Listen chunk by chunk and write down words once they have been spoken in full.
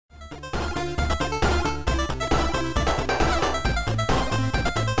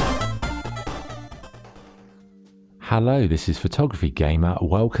Hello, this is Photography Gamer.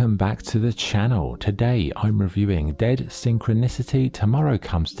 Welcome back to the channel. Today I'm reviewing Dead Synchronicity Tomorrow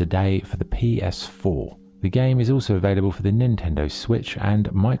Comes Today for the PS4. The game is also available for the Nintendo Switch and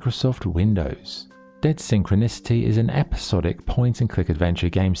Microsoft Windows. Dead Synchronicity is an episodic point-and-click adventure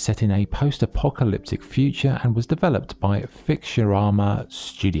game set in a post-apocalyptic future and was developed by Fixurama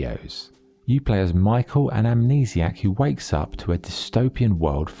Studios. You play as Michael, an amnesiac who wakes up to a dystopian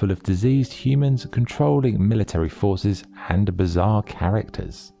world full of diseased humans controlling military forces and bizarre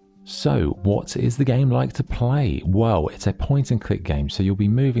characters. So, what is the game like to play? Well, it's a point-and-click game, so you'll be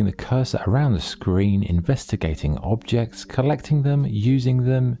moving the cursor around the screen, investigating objects, collecting them, using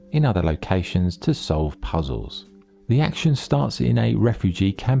them in other locations to solve puzzles. The action starts in a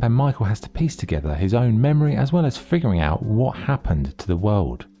refugee camp and Michael has to piece together his own memory as well as figuring out what happened to the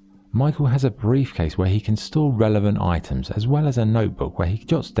world. Michael has a briefcase where he can store relevant items as well as a notebook where he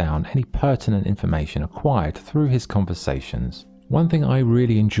jots down any pertinent information acquired through his conversations. One thing I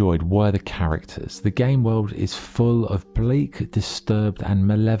really enjoyed were the characters. The game world is full of bleak, disturbed and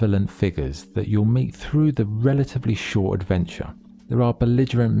malevolent figures that you'll meet through the relatively short adventure. There are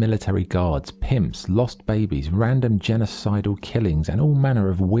belligerent military guards, pimps, lost babies, random genocidal killings and all manner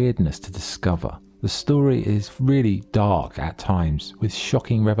of weirdness to discover. The story is really dark at times, with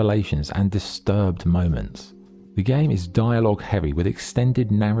shocking revelations and disturbed moments. The game is dialogue heavy with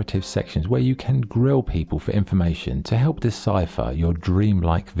extended narrative sections where you can grill people for information to help decipher your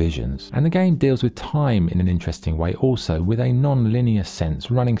dreamlike visions. And the game deals with time in an interesting way also, with a non-linear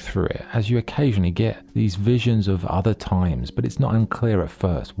sense running through it as you occasionally get these visions of other times, but it's not unclear at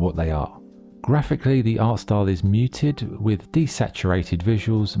first what they are. Graphically, the art style is muted with desaturated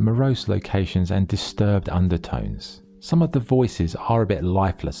visuals, morose locations and disturbed undertones. Some of the voices are a bit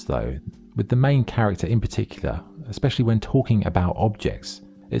lifeless though, with the main character in particular, especially when talking about objects.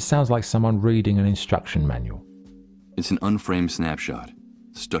 It sounds like someone reading an instruction manual. It's an unframed snapshot,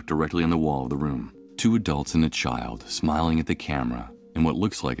 stuck directly on the wall of the room. Two adults and a child smiling at the camera in what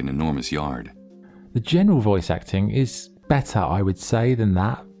looks like an enormous yard. The general voice acting is better, I would say, than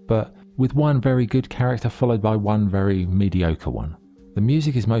that, but with one very good character followed by one very mediocre one. The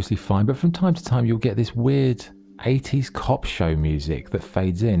music is mostly fine, but from time to time you'll get this weird 80s cop show music that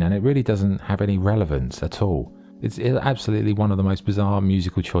fades in and it really doesn't have any relevance at all. It's absolutely one of the most bizarre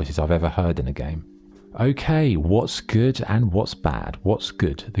musical choices I've ever heard in a game. Okay, what's good and what's bad? What's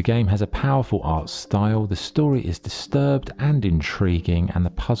good? The game has a powerful art style, the story is disturbed and intriguing, and the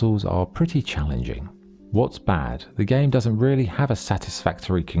puzzles are pretty challenging. What's bad? The game doesn't really have a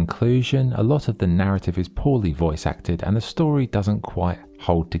satisfactory conclusion, a lot of the narrative is poorly voice acted and the story doesn't quite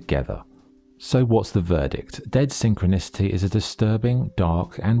hold together. So what's the verdict? Dead Synchronicity is a disturbing,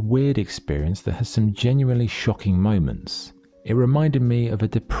 dark and weird experience that has some genuinely shocking moments. It reminded me of a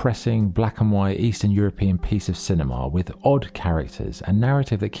depressing black and white Eastern European piece of cinema with odd characters, a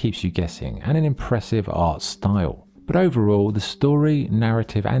narrative that keeps you guessing and an impressive art style. But overall, the story,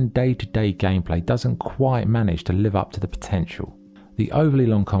 narrative and day-to-day gameplay doesn't quite manage to live up to the potential. The overly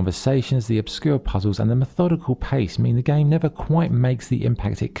long conversations, the obscure puzzles and the methodical pace mean the game never quite makes the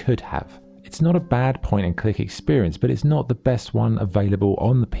impact it could have. It's not a bad point-and-click experience, but it's not the best one available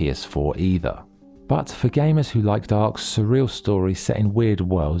on the PS4 either. But for gamers who like dark, surreal stories set in weird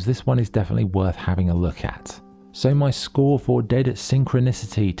worlds, this one is definitely worth having a look at. So my score for Dead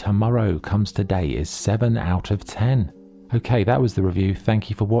Synchronicity Tomorrow Comes Today is 7 out of 10. Okay, that was the review. Thank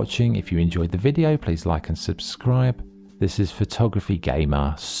you for watching. If you enjoyed the video, please like and subscribe. This is Photography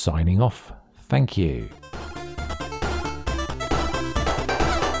Gamer signing off. Thank you.